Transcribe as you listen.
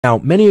Now,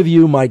 many of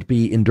you might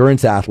be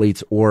endurance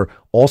athletes or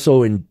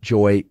also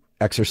enjoy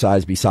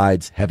exercise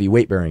besides heavy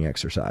weight bearing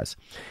exercise.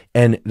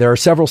 And there are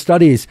several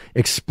studies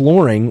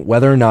exploring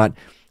whether or not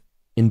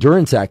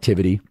endurance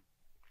activity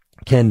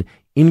can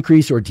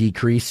increase or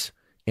decrease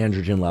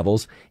androgen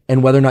levels,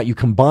 and whether or not you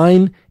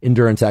combine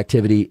endurance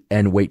activity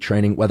and weight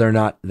training, whether or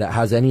not that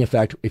has any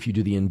effect if you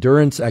do the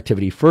endurance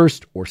activity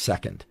first or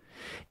second.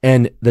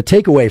 And the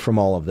takeaway from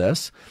all of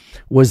this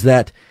was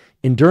that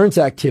endurance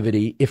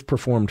activity, if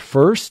performed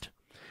first,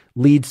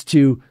 leads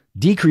to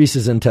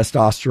decreases in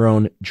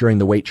testosterone during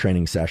the weight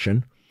training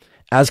session,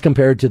 as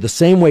compared to the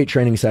same weight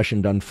training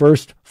session done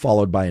first,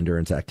 followed by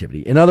endurance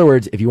activity. In other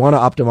words, if you want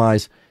to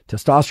optimize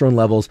testosterone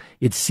levels,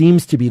 it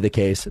seems to be the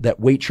case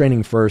that weight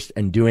training first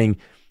and doing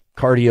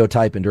cardio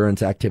type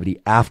endurance activity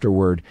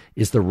afterward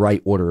is the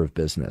right order of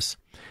business.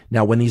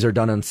 Now, when these are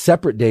done on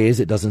separate days,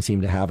 it doesn't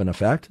seem to have an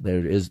effect.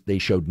 They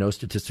showed no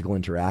statistical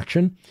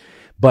interaction,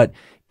 but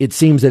it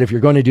seems that if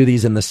you're going to do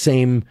these in the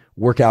same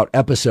workout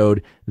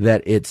episode,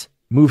 that it's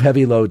move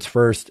heavy loads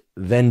first,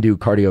 then do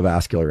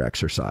cardiovascular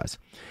exercise.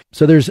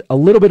 So there's a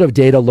little bit of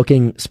data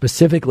looking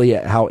specifically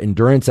at how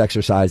endurance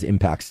exercise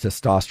impacts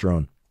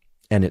testosterone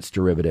and its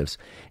derivatives.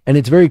 And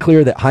it's very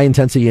clear that high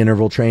intensity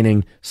interval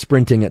training,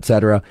 sprinting,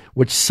 etc.,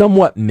 which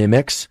somewhat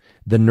mimics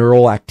the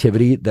neural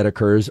activity that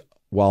occurs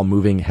while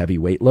moving heavy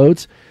weight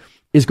loads,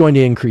 is going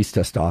to increase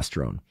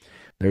testosterone.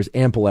 There's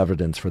ample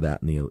evidence for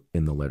that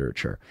in the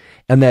literature.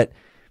 And that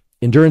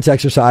endurance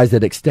exercise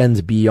that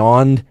extends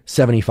beyond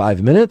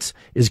 75 minutes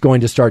is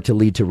going to start to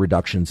lead to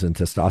reductions in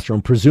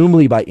testosterone,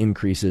 presumably by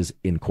increases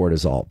in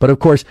cortisol. But of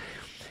course,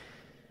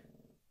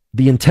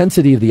 the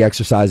intensity of the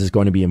exercise is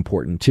going to be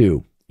important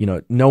too. You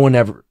know,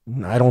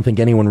 I don't think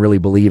anyone really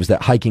believes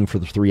that hiking for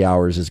the 3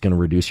 hours is going to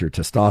reduce your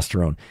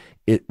testosterone.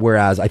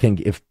 Whereas I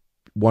think if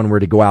one were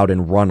to go out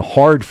and run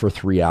hard for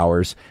 3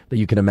 hours, that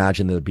you can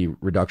imagine there'd be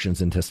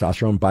reductions in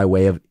testosterone by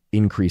way of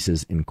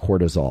increases in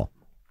cortisol.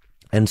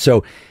 And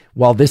so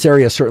while this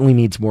area certainly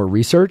needs more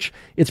research,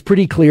 it's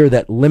pretty clear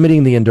that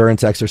limiting the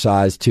endurance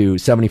exercise to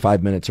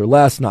 75 minutes or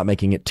less, not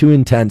making it too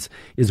intense,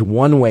 is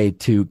one way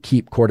to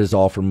keep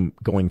cortisol from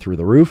going through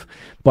the roof.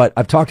 But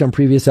I've talked on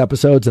previous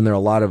episodes, and there are a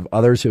lot of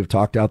others who have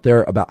talked out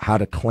there about how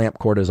to clamp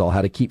cortisol,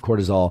 how to keep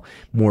cortisol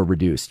more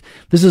reduced.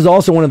 This is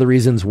also one of the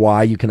reasons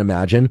why you can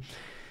imagine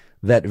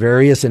that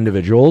various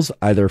individuals,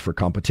 either for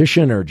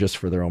competition or just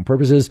for their own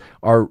purposes,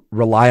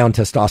 rely on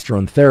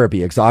testosterone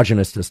therapy,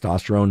 exogenous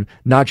testosterone,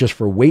 not just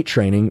for weight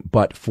training,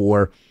 but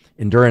for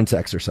endurance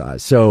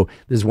exercise. So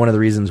this is one of the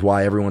reasons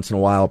why every once in a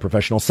while, a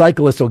professional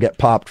cyclist will get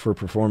popped for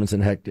performance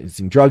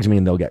enhancing drugs,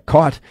 meaning they'll get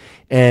caught.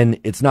 And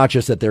it's not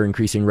just that they're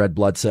increasing red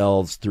blood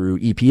cells through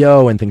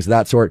EPO and things of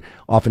that sort.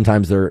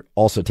 Oftentimes they're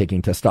also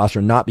taking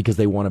testosterone, not because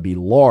they want to be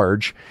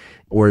large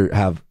or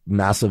have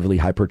massively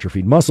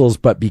hypertrophied muscles,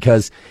 but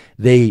because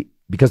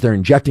they're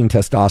injecting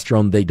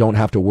testosterone, they don't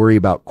have to worry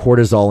about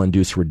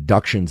cortisol-induced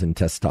reductions in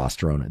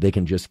testosterone. They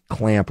can just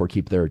clamp or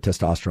keep their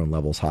testosterone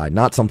levels high.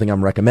 Not something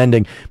I'm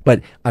recommending,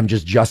 but I'm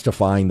just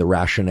justifying the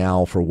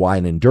rationale for why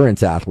an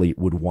endurance athlete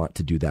would want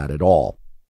to do that at all.